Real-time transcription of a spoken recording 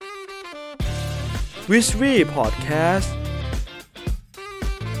วิชวี่พอดแคสต์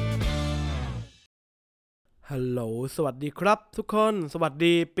ฮัลโหลสวัสดีครับทุกคนสวัส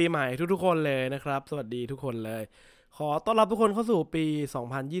ดีปีใหม่ทุกๆคนเลยนะครับสวัสดีทุกคนเลยขอต้อนรับทุกคนเข้าสู่ปี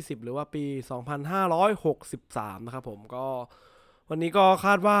2020หรือว่าปี2563นะครับผมก็วันนี้ก็ค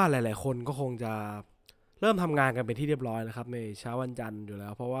าดว่าหลายๆคนก็คงจะเริ่มทำงานกันเป็นที่เรียบร้อยนะครับในเช้าวันจันทร์อยู่แล้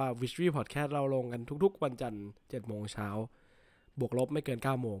วเพราะว่า Wishry Podcast เราลงกันทุกๆวันจันทร์7โมงเช้าบวกลบไม่เกิน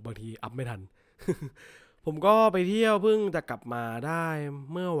9โมงบางทีอัพไม่ทัน ผมก็ไปเที่ยวเพิ่งจะกลับมาได้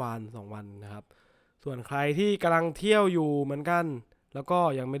เมื่อวาน2วันนะครับส่วนใครที่กำลังเที่ยวอยู่เหมือนกันแล้วก็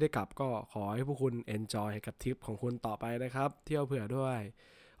ยังไม่ได้กลับก็ขอให้พวกคุณ enjoy กับทริปของคุณต่อไปนะครับเที่ยวเผื่อด้วย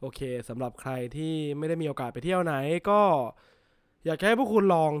โอเคสำหรับใครที่ไม่ได้มีโอกาสไปเที่ยวไหนก็อยากให้พวกคุณ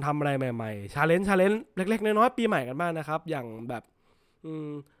ลองทำอะไรใหม่ๆchallenge เล็กๆน้อยๆปีใหม่กันบ้างนะครับอย่างแบบ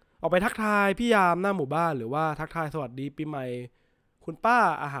ออกไปทักทายพี่ยามหน้าหมู่บ้านหรือว่าทักทายสวัสดีปีใหม่คุณป้า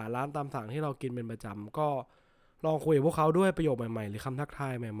อาหารร้านตามสั่งที่เรากินเป็นประจำก็ลองคุยกับพวกเขาด้วยประโยคใหม่ๆหรือคำทักทา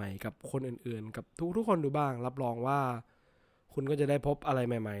ยใหม่ๆกับคนอื่นๆกับทุกคนดูบ้างรับรองว่าคุณก็จะได้พบอะไร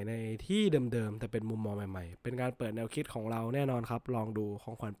ใหม่ๆในที่เดิมๆแต่เป็นมุมมองใหม่ๆเป็นการเปิดแนวคิดของเราแน่นอนครับลองดูข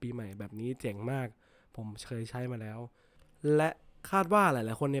องขวัญปีใหม่แบบนี้เจ๋งมากผมเคยใช้มาแล้วและคาดว่าหล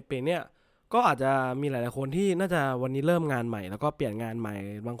ายๆคนในปีเนี้ยก็อาจจะมีหลายๆคนที่น่าจะวันนี้เริ่มงานใหม่แล้วก็เปลี่ยนงานใหม่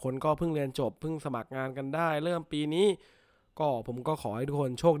บางคนก็เพิ่งเรียนจบเพิ่งสมัครงานกันได้เริ่มปีนี้ก็ผมก็ขอให้ทุกค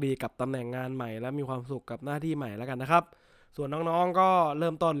นโชคดีกับตำแหน่งงานใหม่และมีความสุขกับหน้าที่ใหม่แล้วกันนะครับส่วนน้องๆก็เ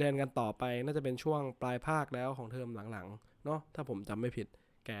ริ่มต้นเรียนกันต่อไปน่าจะเป็นช่วงปลายภาคแล้วของเทอมหลังๆเนาะถ้าผมจำไม่ผิด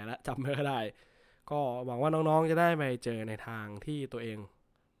แก่แล้วจำไม่ได้ก็หวังว่าน้องๆจะได้ไปเจอในทางที่ตัวเอง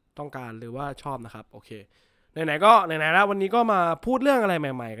ต้องการหรือว่าชอบนะครับโอเคไหนๆก็ไหนๆแล้ววันนี้ก็มาพูดเรื่องอะไรใ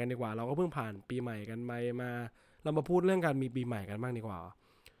หม่ๆกันดีกว่าเราก็เพิ่งผ่านปีใหม่กันไปมาเรามาพูดเรื่องการมีปีใหม่กันบ้างดีกว่า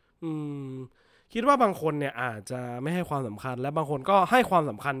อืมคิดว่าบางคนเนี่ยอาจจะไม่ให้ความสำคัญและบางคนก็ให้ความ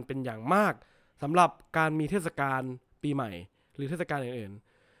สำคัญเป็นอย่างมากสำหรับการมีเทศกาลปีใหม่หรือเทศกาลอื่น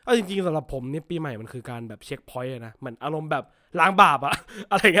ๆเอาจริงๆสำหรับผมนี่ปีใหม่มันคือการแบบเช็คพอยต์นะเหมือนอารมณ์แบบล้างบาปอะ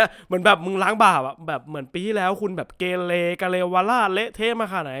อะไรเงี้ยเหมือนแบบมึงล้างบาปอะแบบเหมือนปีที่แล้วคุณแบบเกเรกาเลวาล่าเละเทะมา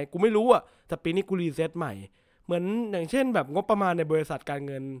ขนาดไหนกูไม่รู้อะแต่ปีนี้กูรีเซ็ตใหม่เหมือนอย่างเช่นแบบงบประมาณในบริษัทการเ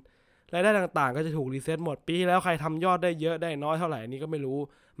งินรายได้ต่างๆก็จะถูกรีเซ็ตหมดปีแล้วใครทำยอดได้เยอะได้น้อยเท่าไหร่นี่ก็ไม่รู้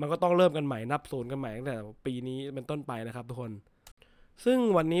มันก็ต้องเริ่มกันใหม่นับศูนย์กันใหม่ตั้งแต่ปีนี้เป็นต้นไปนะครับทุกคนซึ่ง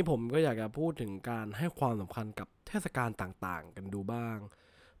วันนี้ผมก็อยากจะพูดถึงการให้ความสำคัญกับเทศกาลต่างๆกันดูบ้าง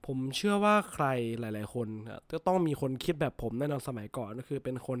ผมเชื่อว่าใครหลายๆคนก็ต้องมีคนคิดแบบผมแน่นอนสมัยก่อนก็คือเ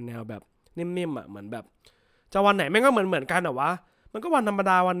ป็นคนแนวแบบนิ่มๆอ่ะเหมือนแบบจะวันไหนแม่งก็เหมือนกันเหรอวะมันก็วันธรรม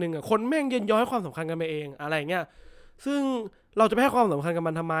ดาวันหนึ่งอ่ะคนแม่งเย็นย้อยความสำคัญกันไปเองอะไรเงี้ยซึ่งเราจะไปให้ความสำคัญกับ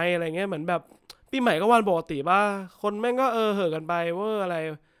มันทำไมอะไรเงี้ยเหมือนแบบปีใหม่ก็วันปกติป่ะคนแม่งก็เห่อกันไปว่าอะไร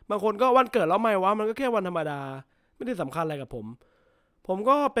บางคนก็วันเกิดแล้วไม่วะมันก็แค่วันธรรมดาไม่ได้สำคัญอะไรกับผม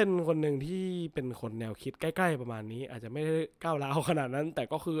ก็เป็นคนหนึ่งที่เป็นคนแนวคิดใกล้ๆประมาณนี้อาจจะไม่ได้ก้าวร้าวขนาดนั้นแต่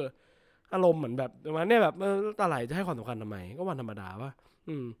ก็คืออารมณ์เหมือนแบบประมาณเนี้ยแบบอะไรจะให้ความสำคัญทำไมก็วันธรรมดาป่ะ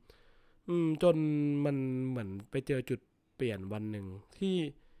อืมจนมันเหมือนไปเจอจุดเปลี่ยนวันหนึ่งที่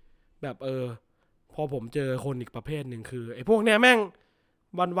แบบพอผมเจอคนอีกประเภทหนึ่งคือไอ้พวกเนี้ยแม่ง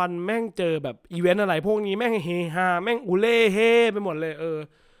วันแม่งเจอแบบอีเวนต์อะไรพวกนี้แม่งเฮฮาแม่งอุเล่เฮไปหมดเลย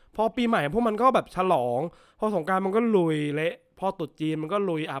พอปีใหม่พวกมันก็แบบฉลองพอสงกรานต์มันก็ลุยเละพอตรุษจีนมันก็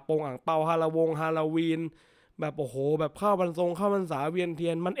ลุยอ่างเปาฮาโลวีนแบบโอ้โหแบบเข้าเข้าพรรษาเวียนเที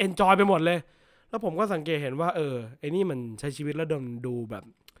ยนมันเอนจอยไปหมดเลยแล้วผมก็สังเกตเห็นว่าไอ้นี่มันใช้ชีวิตแล้วดูแบบ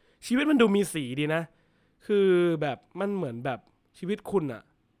ชีวิตมันดูมีสีดีนะคือแบบมันเหมือนแบบชีวิตคุณอะ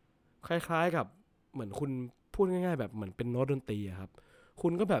คล้ายๆกับเหมือนคุณพูดง่ายๆแบบเหมือนเป็นโน้ตดนตรีอะครับคุ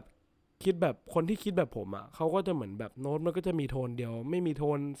ณก็แบบคิดแบบคนที่คิดแบบผมอะเขาก็จะเหมือนแบบโน้ตมันก็จะมีโทนเดียวไม่มีโท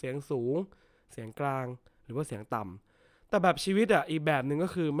นเสียงสูงเสียงกลางหรือว่าเสียงต่ำแต่แบบชีวิตอะอีกแบบหนึ่งก็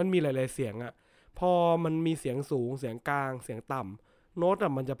คือมันมีหลายๆเสียงอะพอมันมีเสียงสูงเสียงกลางเสียงต่ำโน้ตอ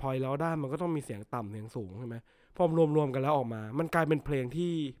ะมันจะพอยแล้วได้มันก็ต้องมีเสียงต่ำเสียงสูงใช่ไหมพอรวมๆกันแล้วออกมามันกลายเป็นเพลง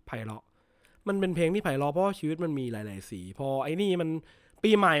ที่ไพเราะมันเป็นเพลงที่ไพเราะเพราะว่าชีวิตมันมีหลายๆสีพอไอ้นี่มัน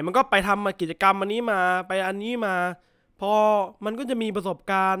ปีใหม่มันก็ไปทำมากิจกรรมอันนี้มาไปอันนี้มาพอมันก็จะมีประสบ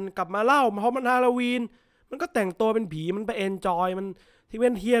การณ์กลับมาเล่าเพราะมันฮาโลวีนมันก็แต่งตัวเป็นผีมันไปเอนจอยมันที่เวี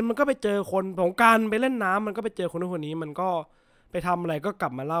ยนเทียนมันก็ไปเจอคนสงกรานต์ไปเล่นน้ำมันก็ไปเจอคนนู้นคนนี้มันก็ไปทำอะไรก็กลั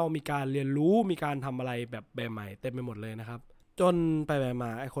บมาเล่ามีการเรียนรู้มีการทำอะไรแบบใหม่เต็มไปหมดเลยนะครับจนไปม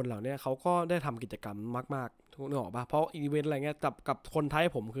าไอ้คนเหล่านี้เขาก็ได้ทำกิจกรรมมากๆทุกนึกออกป่ะเพราะอีเวนต์อะไรเงี้ยกับคนไทย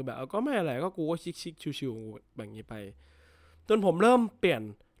ผมคือแบบก็ไม่อะไรก็กูก็ชิคๆชิวๆแบบนี้ไปจนผมเริ่มเปลี่ยน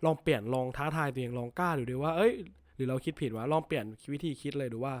ลองท้าทายตัวเองลองกล้าดูดิว่าหรือเราคิดผิดวะลองเปลี่ยนวิธีคิดเลย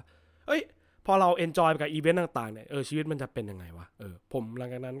ดูว่าพอเราเอนจอยกับอีเวนต์ต่างๆเนี่ยชีวิตมันจะเป็นยังไงวะผมหลัง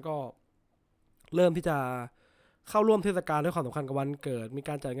จากนั้นก็เริ่มที่จะ เข้าร่วมเทศกาลด้วยความสำคัญกับวันเกิดมี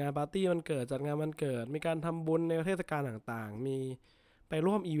การจัดงานปาร์ตี้วันเกิดจัดงานวันเกิดมีการทำบุญในเทศกาลต่างๆมีไป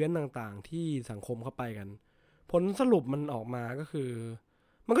ร่วมอีเวนต์ต่างๆที่สังคมเข้าไปกันผลสรุปมันออกมาก็คือ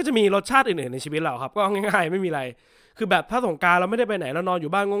มันก็จะมีรสชาติอื่นๆในชีวิตเราครับก็ง่ายๆไม่มีอะไรคือแบบถ้าสงกรานต์เราไม่ได้ไปไหนเรานอนอ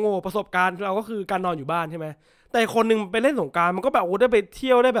ยู่บ้านโง่ๆประสบการณ์เราก็คือการนอนอยู่บ้านใช่ไหมแต่คนนึงไปเล่นสงกรานต์มันก็แบบโอ้ได้ไปเ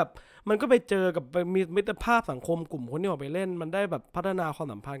ที่ยวได้แบบมันก็ไปเจอกับมีมิตรภาพสังคมกลุ่มคนที่ออกไปเล่นมันได้แบบพัฒนาความ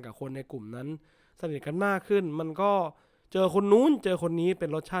สัมพันธ์กับคนในกลุ่มนั้นสนิทกันมากขึ้นมันก็เจอคนนู้นเจอคนนี้เป็น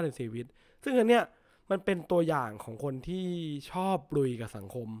รสชาติในชีวิตซึ่งอันเนี้ยมันเป็นตัวอย่างของคนที่ชอบลุยกับสัง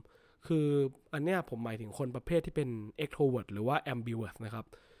คมคืออันเนี้ยผมหมายถึงคนประเภทที่เป็น extrovert หรือว่า ambivert นะครับ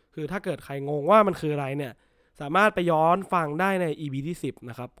คือถ้าเกิดใครงงว่ามันคืออะไรเนี่ยสามารถไปย้อนฟังได้ใน EP ที่10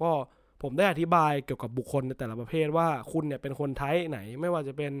นะครับก็ผมได้อธิบายเกี่ยวกับบุคคลในแต่ละประเภทว่าคุณเนี่ยเป็นคนไทป์ไหนไม่ว่าจ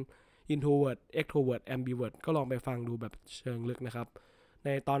ะเป็น introvert extrovert ambivert ก็ลองไปฟังดูแบบเชิงลึกนะครับใน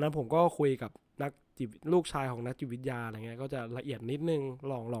ตอนนั้นผมก็คุยกับลูกชายของนักจิตวิทยาอะไรเงี้ยก็จะละเอียดนิดนึง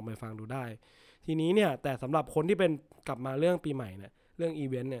ลองไปฟังดูได้ทีนี้เนี่ยแต่สำหรับคนที่เป็นกลับมาเรื่องปีใหม่เนี่ยเรื่องอี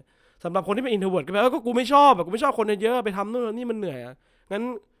เวนต์เนี่ยสำหรับคนที่เป็น introvert ก็แบบก็กูไม่ชอบแบบกูไม่ชอบคนเยอะๆไปทำนู่นนี่มันเหนื่อยอ่ะงั้น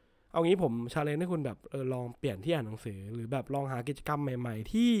เอางี้ผมชาเลนจ์ให้คุณแบบลองเปลี่ยนที่อ่านหนังสือหรือแบบลองหากิจกรรมใหม่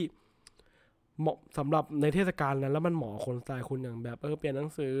ๆที่เหมาะสำหรับในเทศกาลนั้นแล้วมันเหมาะคนสไตล์คุณอย่างแบบเปลี่ยนหนั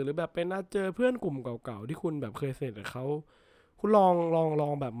งสือหรือแบบไปนัดเจอเพื่อนกลุ่มเก่าๆที่คุณแบบเคยสนิทกับเขาคุณลอ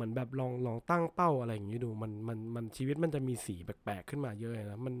งแบบเหมือนแบบลองตั้งเป้าอะไรอย่างนี้ดูมันชีวิตมันจะมีสีแปลกๆขึ้นมาเยอะ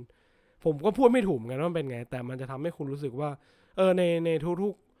นะมันผมก็พูดไม่ถูกเหมือนกันว่ามันเป็นไงแต่มันจะทำให้คุณรู้สึกว่าในทุ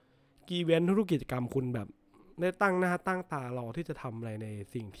กๆอีเวนต์ทุกๆกิจกรรมคุณแบบได้ตั้งหน้าตั้งตารอที่จะทำอะไรใน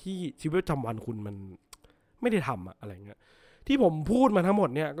สิ่งที่ชีวิตประจำวันคุณมันไม่ได้ทำอะไรเงี้ยที่ผมพูดมาทั้งหมด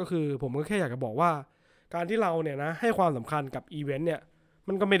เนี่ยก็คือผมก็แค่อยากจะบอกว่าการที่เราเนี่ยนะให้ความสำคัญกับอีเวนต์เนี่ย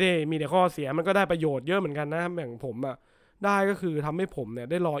มันก็ไม่ได้มีแต่ข้อเสียมันก็ได้ประโยชน์เยอะเหมือนกันนะอย่างผมอะได้ก็คือทำให้ผมเนี่ย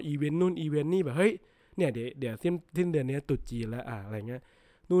ได้รออีเวนต์นู่นอีเวนต์นี่แบบเฮ้ยเนี่ยเดี๋ยวสิ้นเดือนนี้ตรุษจีนแล้วอะไรเงี้ย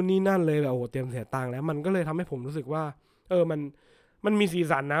นู่นนี่นั่นเลยแบบโอ้โหเตรียมเสียตังค์แล้วมันก็เลยทำให้ผมรู้สึกว่ามันมีสี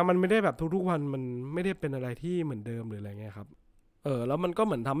สันนะมันไม่ได้แบบทุกๆวันมันไม่ได้เป็นอะไรที่เหมือนเดิมหรืออะไรเงี้ยครับแล้วมันก็เ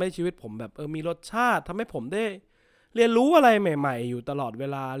หมือนทำให้ชีวิตผมแบบมีรสชาติทำให้ผมได้เรียนรู้อะไรใหม่ๆอยู่ตลอดเว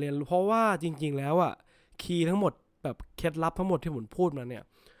ลาเรียนเพราะว่าจริงๆแล้วอ่ะคีย์ทั้งหมดแบบเคล็ดลับทั้งหมดที่ผมพูดมาเนี่ย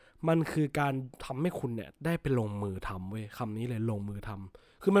มันคือการทำให้คุณเนี่ยได้ไปลงมือทำเว้ยคำนี้เลยลงมือท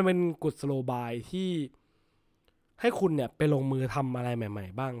ำคือมันเป็นกุศโลบายที่ให้คุณเนี่ยไปลงมือทำอะไรใหม่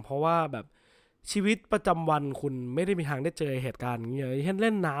ๆบ้างเพราะว่าแบบชีวิตประจำวันคุณไม่ได้มีทางได้เจอเหตุการณ์อย่างเงี้ยเช่นเ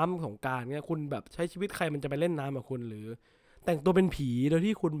ล่นน้ำของการเนี่ยคุณแบบใช้ชีวิตใครมันจะไปเล่นน้ำกับคุณหรือแต่งตัวเป็นผีโดย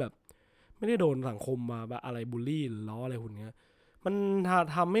ที่คุณแบบไม่ได้โดนสังคมมาแบบอะไรบูลลี่หรือล้ออะไรคุณเงี้ยมัน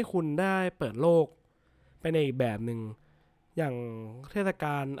ทำให้คุณได้เปิดโลกไปในอีกแบบหนึ่งอย่างเทศก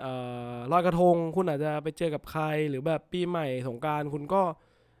าลลอยกระทงคุณอาจจะไปเจอกับใครหรือแบบปีใหม่สงกรานต์คุณก็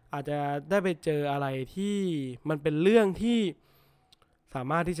อาจจะได้ไปเจออะไรที่มันเป็นเรื่องที่สา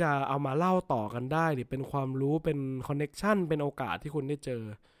มารถที่จะเอามาเล่าต่อกันได้หรือเป็นความรู้เป็นคอนเน็กชันเป็นโอกาสที่คุณได้เจอ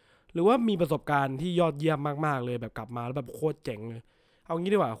หรือว่ามีประสบการณ์ที่ยอดเยี่ยมมากๆเลยแบบกลับมาแล้วแบบโคตรเจ๋งเลยเอา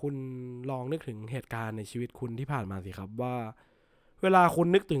งี้ดีกว่าคุณลองนึกถึงเหตุการณ์ในชีวิตคุณที่ผ่านมาสิครับว่าเวลาคุณ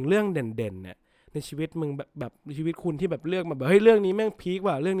นึกถึงเรื่องเด่นๆเนี่ยในชีวิตมึงแบบชีวิตคุณที่แบบเลือกมาแบบเฮ้ยเรื่องนี้แม่งพีค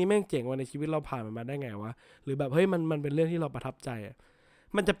ว่ะเรื่องนี้แม่งเจ๋งว่ะในชีวิตเราผ่านมันมาได้ไงวะหรือแบบเฮ้ยมันเป็นเรื่องที่เราประทับใจอ่ะ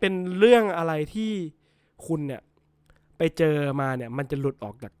มันจะเป็นเรื่องอะไรที่คุณเนี่ยไปเจอมาเนี่ยมันจะหลุดอ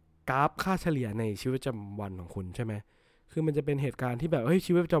อกจากกราฟค่าเฉลี่ยในชีวิตประจำวันของคุณใช่ไหมคือมันจะเป็นเหตุการณ์ที่แบบเฮ้ย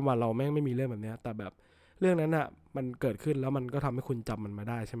ชีวิตประจำวันเราแม่งไม่มีเรื่องแบบนี้แต่แบบเรื่องนั้นอ่ะมันเกิดขึ้นแล้วมันก็ทำให้คุณจำมันมา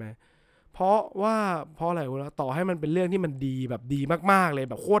ได้ใช่ไหมเพราะอะไรวะต่อให้มันเป็นเรื่องที่มันดีแบบดีมากๆเลย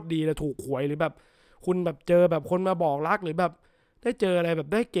แบบโคตรดีเลยถูกหวยหรือแบบคุณแบบเจอแบบคนมาบอกรักหรือแบบได้เจออะไรแบบ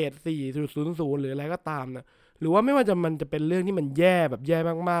ได้เกรด4.00หรืออะไรก็ตามนะหรือว่าไม่ว่ามันจะเป็นเรื่องที่มันแย่แบบแย่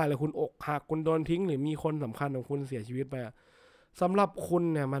มากๆเลยคุณอกหักคุณโดนทิ้งหรือมีคนสำคัญของคุณเสียชีวิตไปสำหรับคุณ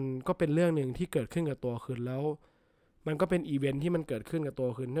เนี่ยมันก็เป็นเรื่องหนึ่งที่เกิดขึ้นกับตัวคุณแล้วมันก็เป็นอีเวนท์ที่มันเกิดขึ้นกับตัว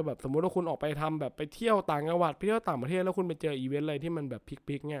คุณถ้าแบบสมมติว่าคุณออกไปทำแบบไปเที่ยวต่างจังหวัดไปเที่ยวต่างประเทศแล้วคุณไปเจออีเวนท์อะไรที่มันแบบ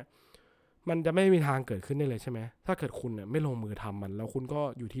พิกๆเนี่ยมันจะไม่มีทางเกิดขึ้นได้เลยใช่ไหมถ้าเกิดคุณเนี่ยไม่ลงมือทำมันแล้วคุณก็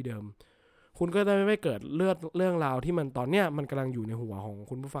อยู่ที่เดิมคุณก็จะไม่เกิดเรื่องราวที่มันตอนเนี้ยมันกำลังอยู่ในหัวของ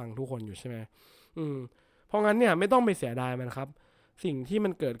คุณผู้ฟังทุกคนอยู่ใช่ไหมเพราะงั้นเนี่ยไม่ต้องไปเสียดายมันครับสิ่งที่มั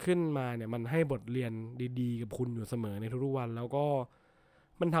นเกิดขึ้นมาเนี่ยมันให้บทเรียนดีๆกับคุณอยู่เสมอในทุกๆวันแล้วก็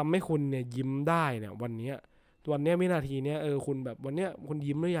มันทำให้คุณเนี่ยยิ้มได้เนี่ยวันนี้วินาทีเนี้ยคุณแบบวันเนี้ยคุณ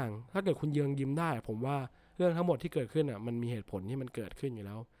ยิ้มหรือยังถ้าเกิดคุณยังยิ้มได้ผมว่าเรื่องทั้งหมดที่เกิดขึ้นอ่ะมันมีเหตุผลที่มันเกิดขึ้นอยู่แ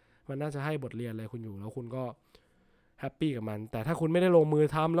ล้วมันน่าจะให้บทเรียนอะไรคุณอยู่แล้วคุณก็แฮปปี้กับมันแต่ถ้าคุณไม่ได้ลงมือ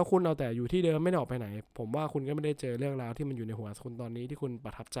ทำแล้วคุณเอาแต่อยู่ที่เดิมไม่ได้ออกไปไหนผมว่าคุณก็ไม่ได้เจอเรื่องราวที่มันอยู่ในหัวคุณตอนนี้ที่คุณปร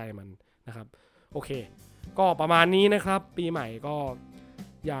ะทับใจมันนะครับโอเคก็ประมาณนี้นะครับปีใหม่ก็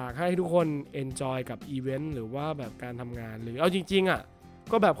อยากให้ทุกคน enjoy กับอีเวนต์หรือว่าแบบการทำงานหรือเอาจริงๆอ่ะ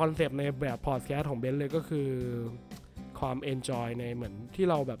ก็แบบคอนเซปต์ในแบบพอดแคสต์ของเบนซ์เลยก็คือความ enjoy ในเหมือนที่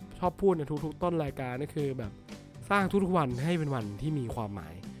เราแบบชอบพูดในทุกๆต้นรายการนั่นคือแบบสร้างทุกๆวันให้เป็นวันที่มีความหมา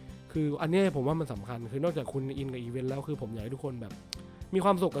ยคืออันนี้ผมว่ามันสำคัญคือนอกจากคุณอินกับอีเวนต์แล้วคือผมอยากให้ทุกคนแบบมีคว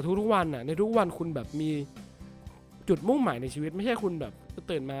ามสุขกับทุกๆวันอ่ะในทุกวันคุณแบบมีจุดมุ่งหมายในชีวิตไม่ใช่คุณแบบ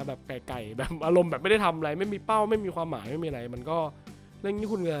ตื่นมาแบบไก่ๆแบบอารมณ์แบบไม่ได้ทำอะไรไม่มีเป้าไม่มีความหมายไม่มีอะไรมันก็เรื่องนี้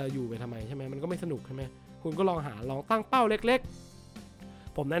คุณจะอยู่ไปทำไมใช่ไหมมันก็ไม่สนุกใช่ไหมคุณก็ลองตั้งเป้าเล็ก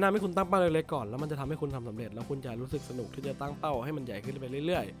ๆผมแนะนำให้คุณตั้งเป้าเล็กๆก่อนแล้วมันจะทำให้คุณทำสำเร็จแล้วคุณจะรู้สึกสนุกที่จะตั้งเป้าให้มันใหญ่ขึ้นไป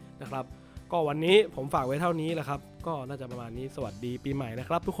เรื่อยๆนะครับก็วันนี้ผมฝากไว้เท่านี้แหละครับก็น่าจะประมาณนี้สวัสดีปีใหม่นะ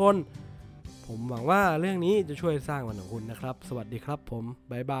ครับทุกคนผมหวังว่าเรื่องนี้จะช่วยสร้างวันของคุณนะครับสวัสดีครับผม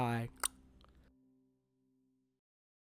บ๊ายบาย